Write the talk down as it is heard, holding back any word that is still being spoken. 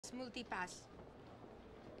Multipass,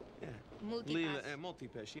 multipass. Yeah.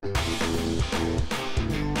 Multipass. Multipass.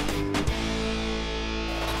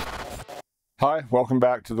 Hi, welcome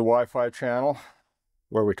back to the Wi-Fi channel,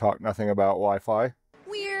 where we talk nothing about Wi-Fi.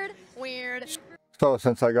 Weird, weird. So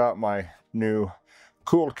since I got my new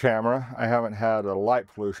cooled camera, I haven't had a light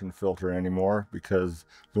pollution filter anymore because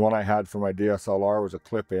the one I had for my DSLR was a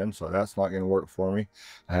clip-in, so that's not going to work for me.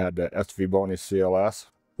 I had the SVBony CLS.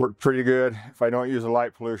 Worked pretty good. If I don't use a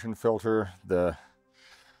light pollution filter, the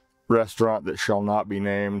restaurant that shall not be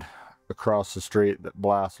named across the street that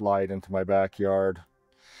blasts light into my backyard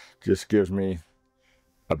just gives me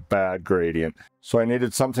a bad gradient. So I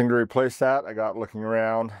needed something to replace that. I got looking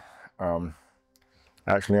around.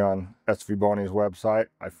 Actually on SVBony's website,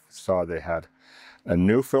 I saw they had a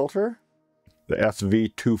new filter, the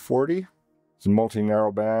SV240. It's a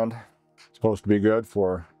multi-narrowband. It's supposed to be good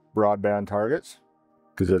for broadband targets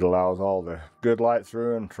because it allows all the good light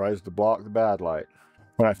through and tries to block the bad light.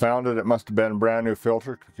 When I found it, it must have been a brand new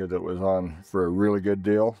filter because it was on for a really good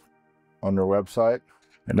deal on their website.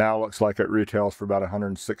 And now it looks like it retails for about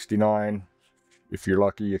 $169. If you're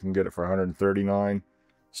lucky, you can get it for $139.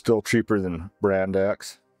 Still cheaper than brand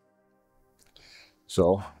X.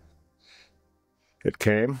 So it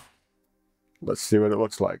came. Let's see what it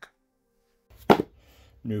looks like.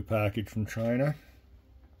 New package from China.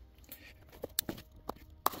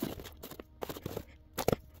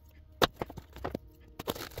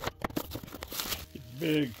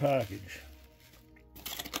 Big package.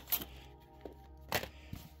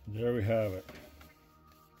 There we have it.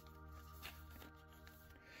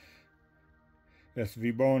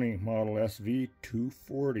 SVBony model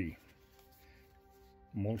SV240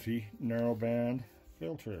 multi-narrowband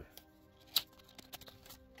filter.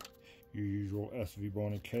 Your usual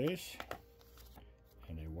SVBony case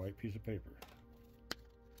and a white piece of paper.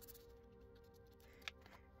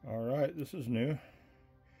 Alright, this is new.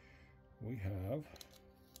 We have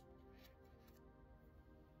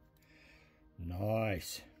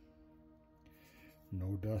nice.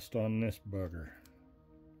 No dust on this bugger.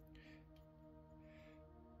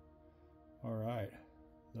 Alright,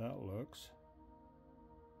 that looks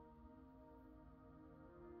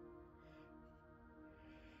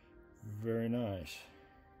very nice.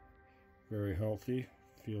 Very healthy.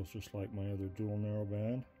 Feels just like my other dual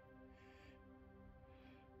narrowband.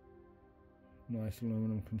 Nice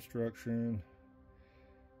aluminum construction.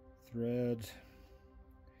 Threads.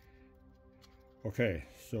 Okay,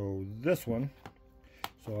 so this one.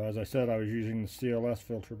 So as I said, I was using the CLS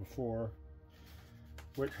filter before,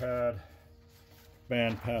 which had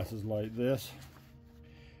band passes like this.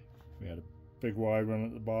 We had a big wide one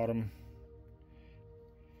at the bottom,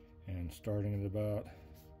 and starting at about,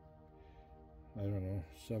 I don't know,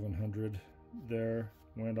 700 there,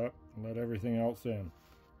 went up and let everything else in.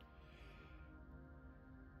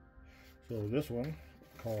 So this one,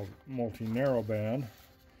 called multi-narrowband,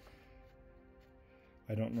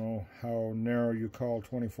 I don't know how narrow you call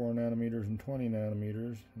 24 nanometers and 20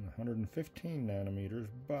 nanometers and 115 nanometers,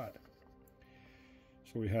 but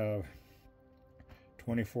so we have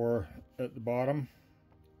 24 at the bottom,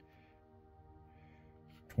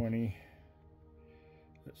 20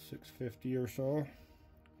 at 650 or so,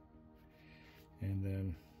 and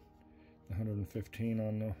then 115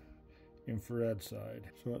 on the infrared side.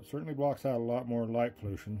 So it certainly blocks out a lot more light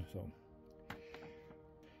pollution, so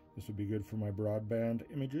this would be good for my broadband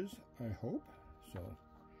images, I hope. So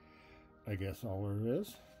I guess all there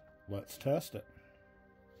is, let's test it.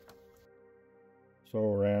 So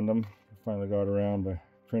random, finally got around to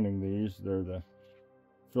printing these. They're the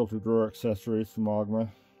filter drawer accessories from Ogma.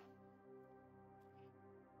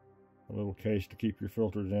 A little case to keep your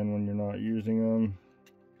filters in when you're not using them.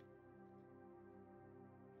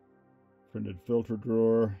 Printed filter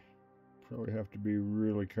drawer. Probably have to be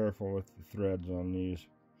really careful with the threads on these,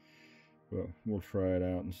 but we'll try it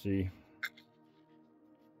out and see.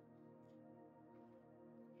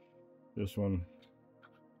 This one,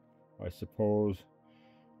 I suppose,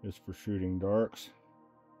 is for shooting darks.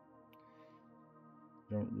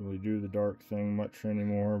 Don't really do the dark thing much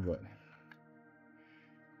anymore, but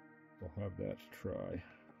we'll have that to try.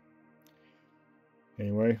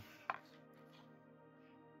 Anyway,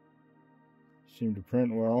 seemed to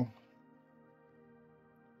print well.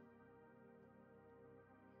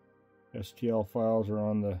 STL files are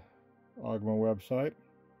on the Ogma website.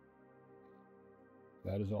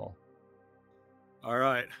 That is all. All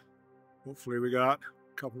right. Hopefully we got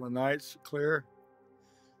a couple of nights clear.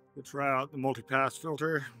 We'll try out the multi-pass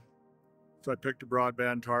filter. So I picked a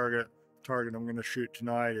broadband target. The target I'm going to shoot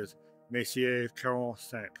tonight is Messier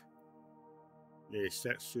 45. Les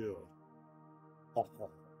 7 sur.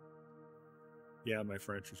 Yeah, my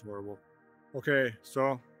French is horrible. Okay,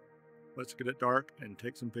 so let's get it dark and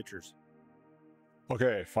take some pictures.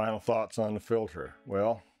 Okay, final thoughts on the filter.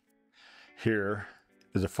 Well, here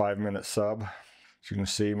is a 5-minute sub. As you can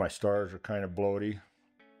see, my stars are kind of bloaty.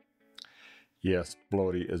 Yes,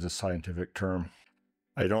 bloaty is a scientific term.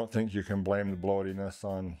 I don't think you can blame the bloatiness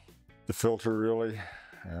on the filter really,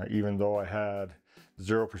 even though I had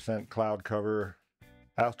 0% cloud cover.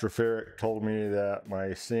 Astropheric told me that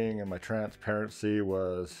my seeing and my transparency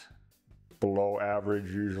was below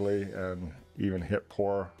average usually, and even hit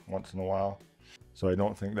poor once in a while. So I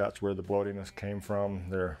don't think that's where the bloatiness came from.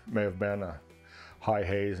 There may have been a high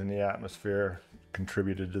haze in the atmosphere,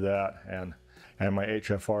 contributed to that, and my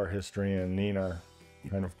HFR history and Nina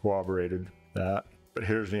kind of corroborated that. But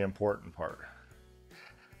here's the important part.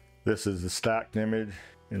 This is the stacked image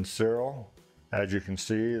in serial. As you can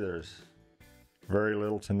see, there's very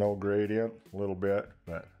little to no gradient, a little bit,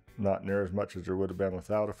 but not near as much as there would have been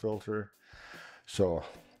without a filter. So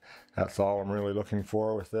that's all I'm really looking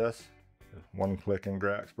for with this. One click in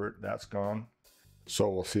Graxpert, that's gone. So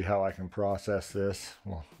we'll see how I can process this.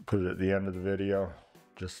 We'll put it at the end of the video.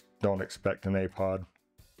 Just don't expect an APOD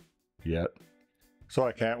yet. So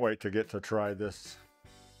I can't wait to get to try this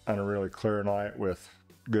on a really clear night with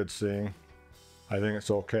good seeing. I think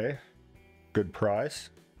it's okay. Good price.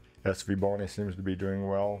 SVBony seems to be doing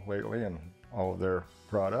well lately in all of their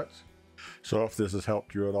products. So if this has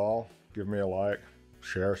helped you at all, give me a like,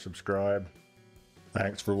 share, subscribe.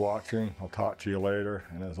 Thanks for watching. I'll talk to you later.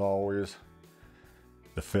 And as always,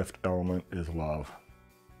 the fifth element is love.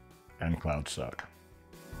 And clouds suck.